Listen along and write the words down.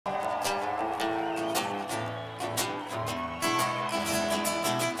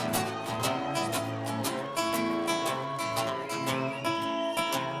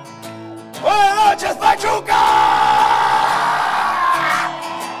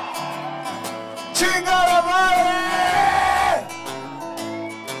¡Chingada madre!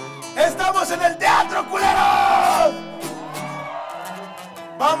 ¡Estamos en el teatro, culeros!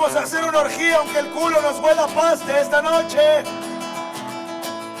 Vamos a hacer una orgía aunque el culo nos huela a paste esta noche.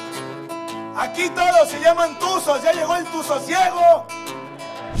 Aquí todos se llaman tuzos, ya llegó el tuzo ciego.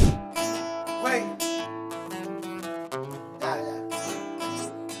 Güey. Ya.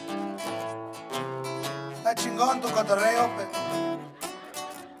 Está chingón tu cotorreo,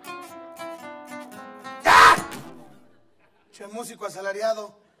 ¡ya! Che, músico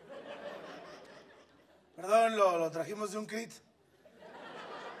asalariado. Perdón, lo trajimos de un crit.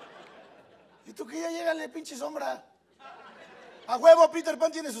 ¿Y tú qué? Ya llégale, pinche sombra. A huevo, Peter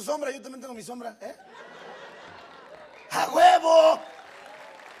Pan tiene su sombra, yo también tengo mi sombra, ¿eh? ¡A huevo!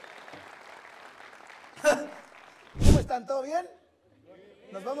 ¿Cómo están? ¿Todo bien?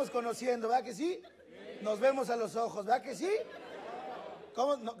 Nos vamos conociendo, ¿verdad que sí? Nos vemos a los ojos, ¿verdad que sí?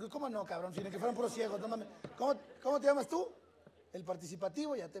 ¿Cómo no, cabrón? Si ni que fueran puros ciegos, no mames. ¿Cómo te llamas tú? El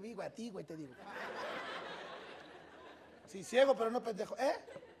participativo, ya te digo, a ti, güey, te digo. Sí, ciego, pero no pendejo, ¿eh?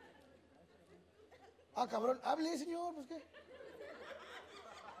 Ah, cabrón, hable, señor, pues qué.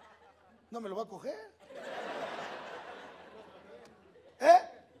 No me lo va a coger. ¿Eh?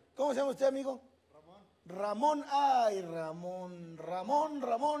 ¿Cómo se llama usted, amigo? Ramón. Ay, Ramón,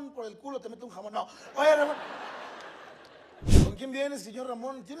 por el culo te meto un jamón. No, oye, Ramón. ¿Con quién vienes, señor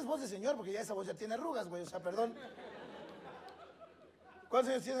Ramón? Tienes voz de señor, porque ya esa voz ya tiene arrugas, güey, o sea, perdón.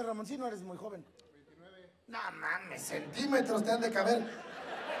 ¿Cuántos años tienes, Ramón? Sí, no eres muy joven. 29. No mames, centímetros te han de caber.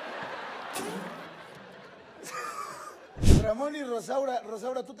 Ramón y Rosaura,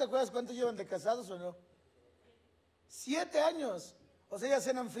 ¿tú te acuerdas cuánto llevan de casados o no? 7 años. O sea, ya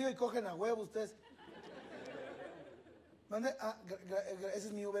cenan frío y cogen a huevo ustedes. ¿Dónde? Ah, ese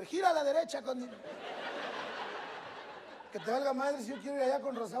es mi Uber. Gira a la derecha con... Que te valga madre si yo quiero ir allá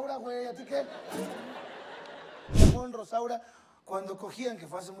con Rosaura, güey. ¿A ti qué? Ramón, Rosaura, cuando cogían, que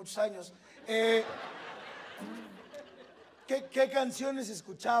fue hace muchos años. ¿Qué canciones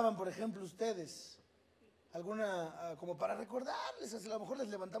escuchaban, por ejemplo, ustedes? ¿Alguna, como para recordarles? A lo mejor les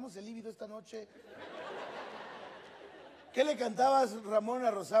levantamos el líbido esta noche. ¿Qué le cantabas, Ramón,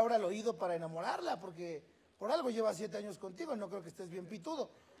 a Rosaura al oído para enamorarla? Porque por algo lleva 7 años contigo, no creo que estés bien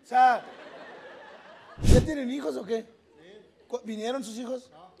pitudo. O sea, ¿ya tienen hijos o qué? Sí. ¿Vinieron sus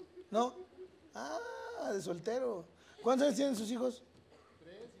hijos? No. ¿No? Ah, de soltero. ¿Cuántos años tienen sus hijos?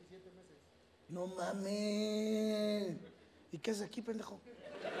 3 y 7 meses. No mames. ¿Y qué haces aquí, pendejo?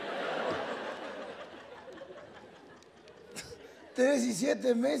 3 y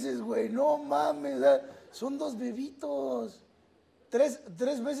 7 meses, güey, no mames, son 2 bebitos.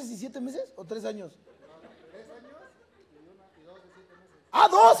 ¿3 meses y 7 meses o 3 años? No, 3 años y 2 de 7 meses. ¡Ah,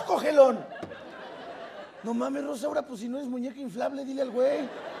 2, cogelón! No mames, Rosaura, pues si no es muñeca inflable, dile al güey.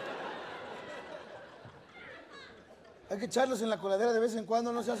 Hay que echarlos en la coladera de vez en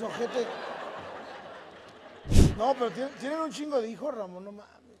cuando, no seas ojete. No, pero tienen un chingo de hijos, Ramón, no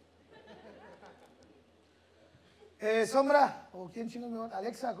mames. Sombra, ¿o quién chingados me va?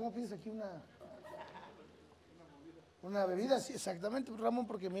 Alexa, ¿cómo pides aquí una bebida? Sí, exactamente, Ramón,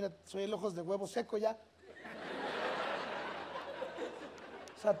 porque mira, soy el ojos de huevo seco ya.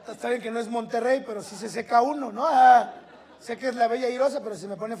 O sea, está bien que no es Monterrey, pero sí se seca uno, ¿no? Ah, sé que es la bella airosa, pero se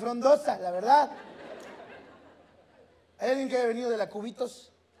me pone frondosa, la verdad. ¿Hay alguien que haya venido de la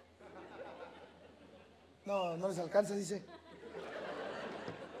Cubitos? No, no les alcanza, dice.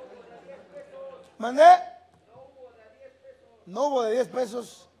 ¿Mandé? No hubo de 10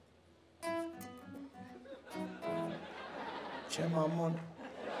 pesos. Che, mamón.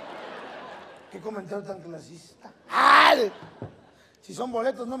 Qué comentario tan clasista. ¡Ay! Si son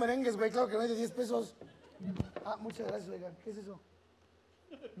boletos, no merengues, güey. Claro que no hay de 10 pesos. Ah, muchas gracias, oiga. ¿Qué es eso?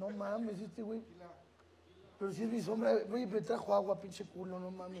 No mames, este güey. Pero si es mi sombra. Oye, me trajo agua, pinche culo,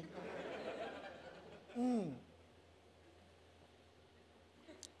 no mames.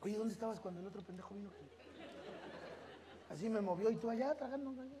 Oye, ¿dónde estabas cuando el otro pendejo vino aquí? Así me movió y tú allá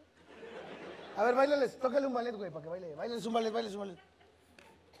tragando. A ver, báilales, tócale un ballet, güey, para que baile. Báilales un ballet, báilales un ballet.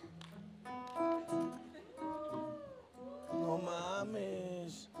 No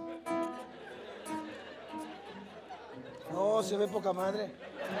mames. No, se ve poca madre.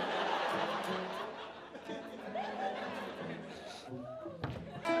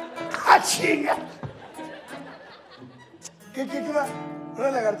 ¡Ah, chinga! ¿Qué va?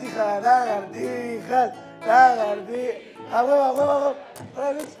 Una lagartija, lagartija. A huevo, a huevo, a huevo.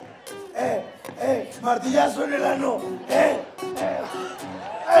 Martillazo en el ano.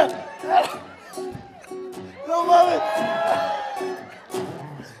 No mames.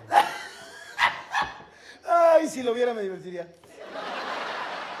 Ay, si lo viera me divertiría.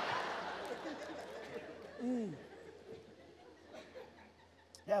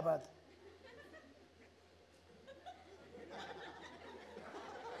 Ya, párate.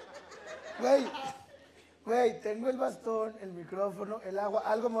 Güey, tengo el bastón, el micrófono, el agua,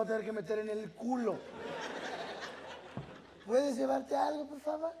 algo me voy a tener que meter en el culo. ¿Puedes llevarte algo, por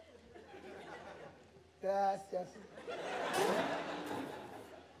favor? Gracias.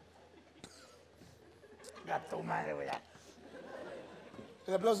 Gato madre, güey.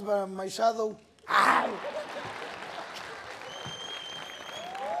 El aplauso para My Shadow. ¡Ay!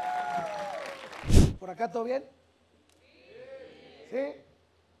 ¿Por acá todo bien? ¿Sí?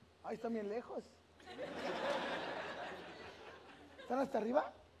 Ahí están bien lejos. ¿Están hasta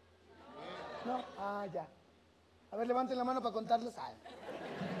arriba? No. Ah, ya. A ver, levanten la mano para contarlos. Ay.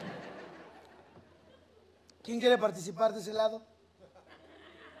 ¿Quién quiere participar de ese lado?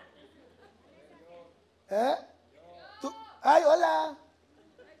 ¿Eh? ¿Tú? ¡Ay, hola!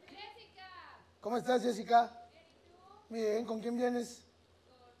 Jessica. ¿Cómo estás, Jessica? Bien, ¿y tú? Bien, ¿con quién vienes?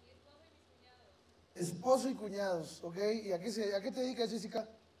 Con mi esposo y mis cuñados. Esposo y cuñados, ¿ok? ¿Y a qué te dedicas, Jessica? Soy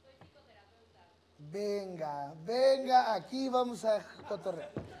psicoterapeuta. Venga, aquí vamos a cotorrear.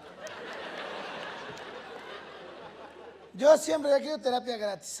 Yo siempre he querido terapia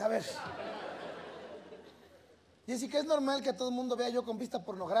gratis, a ver. Jessica, ¿es normal que a todo el mundo vea yo con vista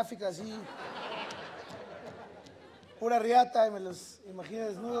pornográfica así? Pura riata y me los imagino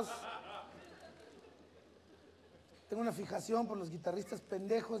desnudos. Tengo una fijación por los guitarristas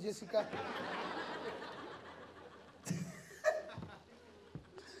pendejos, Jessica.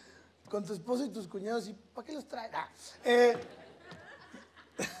 Con tu esposo y tus cuñados, ¿y para qué los traes?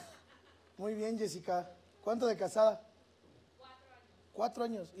 Muy bien, Jessica. ¿Cuánto de casada? 4 años. 4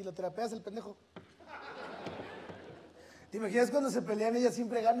 años. ¿Y lo terapeas el pendejo? ¿Te imaginas cuando se pelean ella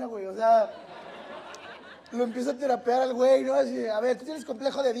siempre gana, güey? O sea, lo empieza a terapear al güey, ¿no? Así, a ver, tú tienes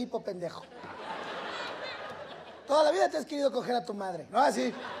complejo de Edipo, pendejo. Toda la vida te has querido coger a tu madre, ¿no?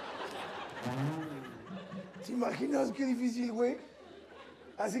 Así. ¿Te imaginas qué difícil, güey?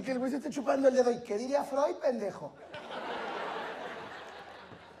 Así que el güey se está chupando el dedo. ¿Y qué diría Freud, pendejo?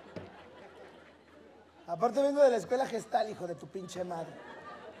 Aparte vengo de la escuela gestal, hijo de tu pinche madre.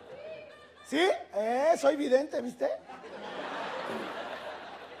 ¿Sí? Soy vidente, ¿viste?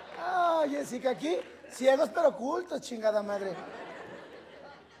 Ah, Jessica, aquí ciegos pero ocultos, chingada madre.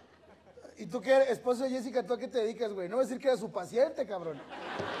 ¿Y tú qué eres, esposo de Jessica, tú a qué te dedicas, güey? No voy a decir que eres su paciente, cabrón.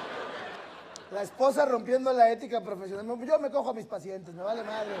 La esposa rompiendo la ética profesional. Yo me cojo a mis pacientes, me vale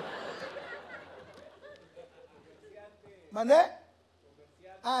madre. ¿Mandé?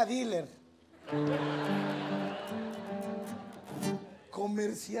 Ah, dealer.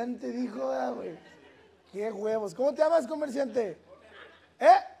 Comerciante, dijo, güey. Qué huevos. ¿Cómo te llamas, comerciante?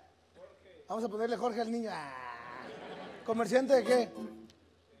 ¿Eh? Vamos a ponerle Jorge al niño. Ah. ¿Comerciante de qué?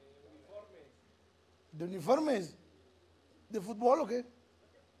 ¿De uniformes? ¿De fútbol o qué?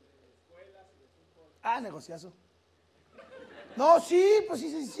 Ah, negociazo. No, sí, pues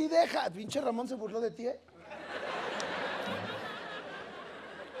sí, deja. Pinche Ramón se burló de ti, ¿eh?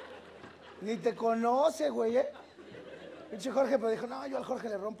 Ni te conoce, güey, ¿eh? Pinche Jorge, pero dijo, no, yo al Jorge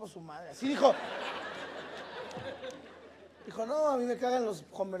le rompo su madre. Así dijo. Dijo, no, a mí me cagan los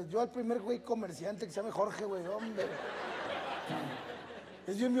yo al primer güey comerciante que se llame Jorge, güey, hombre.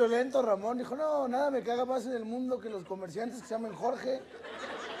 Es bien violento, Ramón. Dijo, no, nada me caga más en el mundo que los comerciantes que se llamen Jorge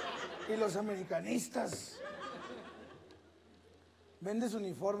y los americanistas. Vendes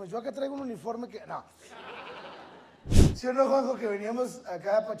uniformes. Yo acá traigo un uniforme que... No. ¿Sí o no, Juanjo, que veníamos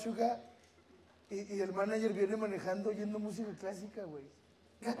acá a Pachuca y el manager viene manejando oyendo música clásica, güey?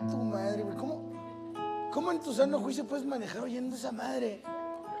 ¡A tu madre, güey! ¿Cómo en tu sano juicio puedes manejar oyendo esa madre?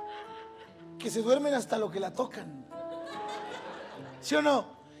 Que se duermen hasta lo que la tocan. ¿Sí o no?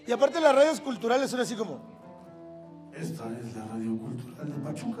 Y aparte las radios culturales son así como... Esta es la radio cultural de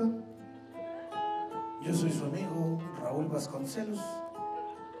Pachuca. Yo soy su amigo Raúl Vasconcelos.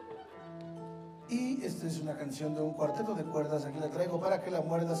 Y esta es una canción de un cuarteto de cuerdas. Aquí la traigo para que la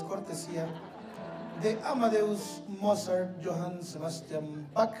muerdas, cortesía de Amadeus Mozart, Johann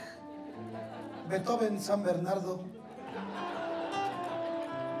Sebastian Bach, Beethoven, San Bernardo.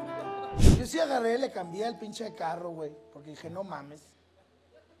 Yo sí agarré, le cambié el pinche carro, güey, porque dije, no mames.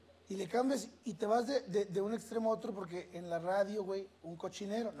 Y le cambias y te vas de un extremo a otro porque en la radio, güey, un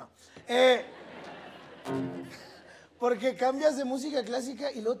cochinero, no. Porque cambias de música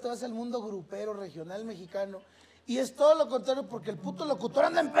clásica y luego te vas al mundo grupero, regional, mexicano. Y es todo lo contrario porque el puto locutor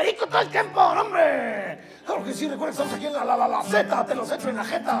anda en perico todo el tiempo, ¡hombre! Claro que sí, recuerda que estamos aquí en la Z, te los echo en la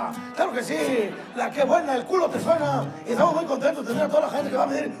jeta. Claro que sí, la que buena, el culo te suena. Y estamos muy contentos de tener a toda la gente que va a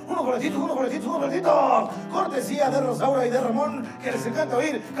pedir unos boletitos. Cortesía de Rosaura y de Ramón, que les encanta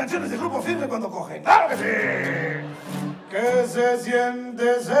oír canciones de Grupo Firme cuando cogen. ¡Claro que sí! ¿Qué se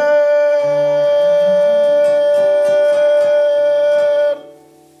siente ser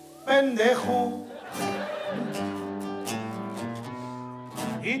pendejo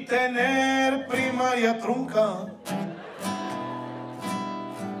y tener primaria trunca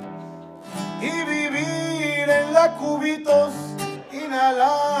y vivir en la Cubitos,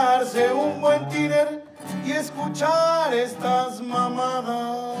 inhalarse un buen tiner y escuchar estas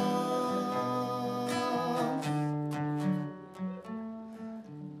mamadas?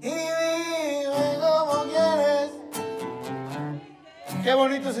 Y dime cómo quieres. Qué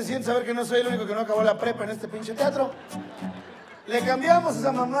bonito se siente saber que no soy el único que no acabó la prepa en este pinche teatro. Le cambiamos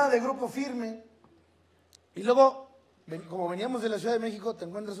esa mamá de Grupo Firme. Y luego, como veníamos de la Ciudad de México, te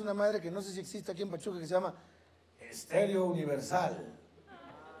encuentras una madre que no sé si existe aquí en Pachuca, que se llama Estéreo Universal.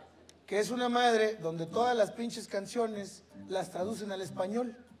 Que es una madre donde todas las pinches canciones las traducen al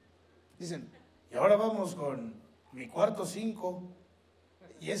español. Dicen, y ahora vamos con Mi Cuarto 5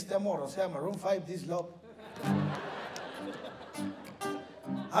 y Este Amor, o sea, Maroon 5, This Love.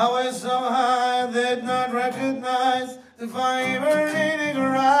 I was so high did not recognize if I ever needed a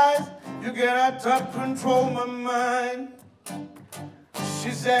rise. You cannot top control my mind.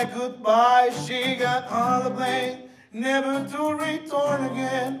 She said goodbye, she got all the blame, never to return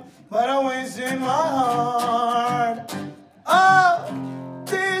again, but always in my heart. Oh,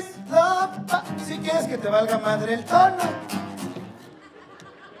 this love. Si quieres que te valga madre el tono.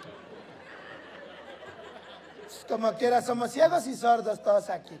 Como quiera, somos ciegos y sordos todos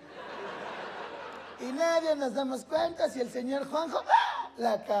aquí. Y nadie nos damos cuenta si el señor Juanjo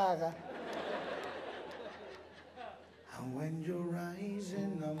la caga. And when you rise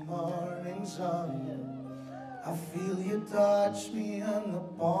in the morning sun, I feel you touch me on the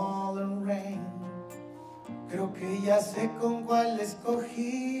pollen rain. Creo que ya sé con cuál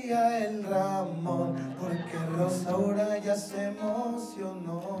escogía el Ramón, porque Rosaura ya se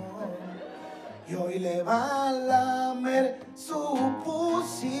emocionó. Y hoy le va a lamer su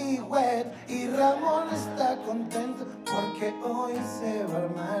pussy wet. Y Ramón está contento porque hoy se va a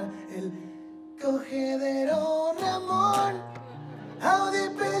armar el cogedero. Ramón, how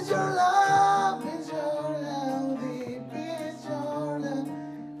deep is your love? How deep is your love?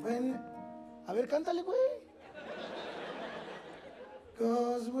 A ver, cántale, güey.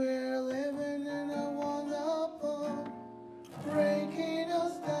 'Cause we're living in a wonderful, breaking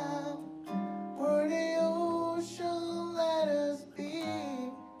us down. For the ocean let us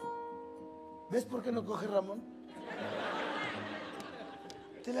be. ¿Ves por qué no coge Ramón?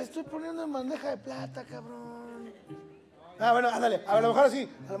 Te la estoy poniendo en bandeja de plata, cabrón. Ah, bueno, ándale, a lo mejor así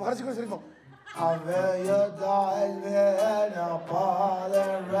con ese ritmo. A ver, yo doy bien a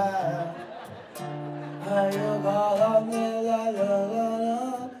poder.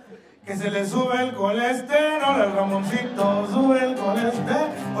 Que se le sube el colesterol al Ramoncito, sube el colesterol,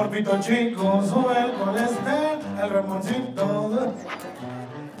 corpito chico, sube el colesterol al Ramoncito.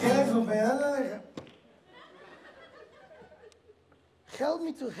 ¿Quieres un pedazo de... Help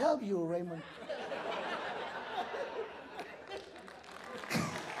me to help you, Raymond.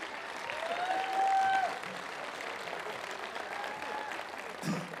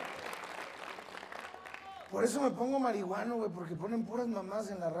 Por eso me pongo marihuano, güey, porque ponen puras mamás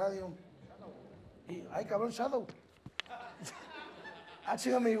en la radio. Y, ay, cabrón, Shadow. Ah,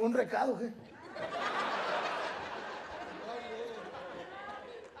 chica, me llegó un recado, ¿qué?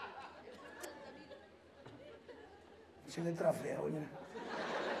 Se letra fea, güey, mira.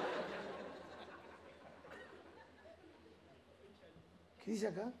 ¿Qué dice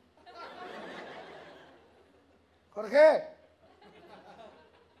acá? Jorge.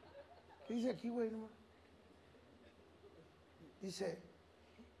 ¿Qué dice aquí, güey? Dice,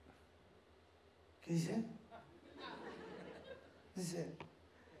 ¿qué dice? Dice,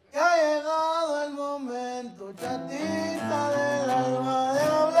 ya ha llegado el momento, chatita del alma, de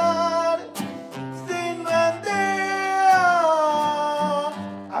hablar sin mentira.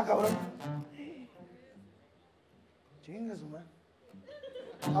 Ah, cabrón. Chinga su madre.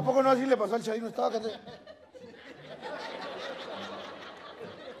 ¿A poco no así le pasó al Chavino? Estaba acá.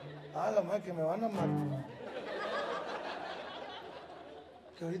 Ah, la madre, que me van a matar.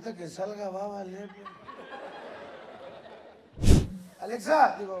 Que ahorita que salga va a valer.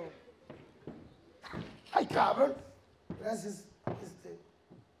 Alexa, digo. Ay, cabrón. Gracias.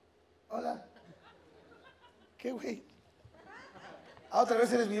 Hola. ¿Qué, güey? Ah, otra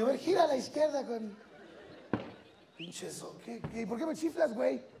vez eres mi Uber. Gira a la izquierda con... Pinche eso. ¿Y por qué me chiflas,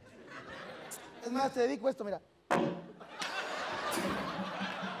 güey? Es más, te dedico esto, mira.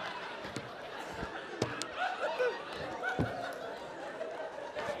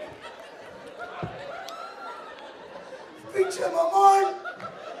 ¡Pinche mamón!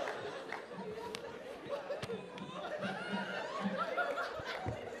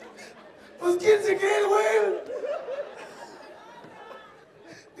 Pues ¿quién se cree, güey?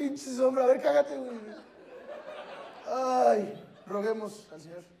 Pinche sombra, a ver, cágate, güey. Ay, roguemos al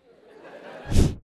Señor.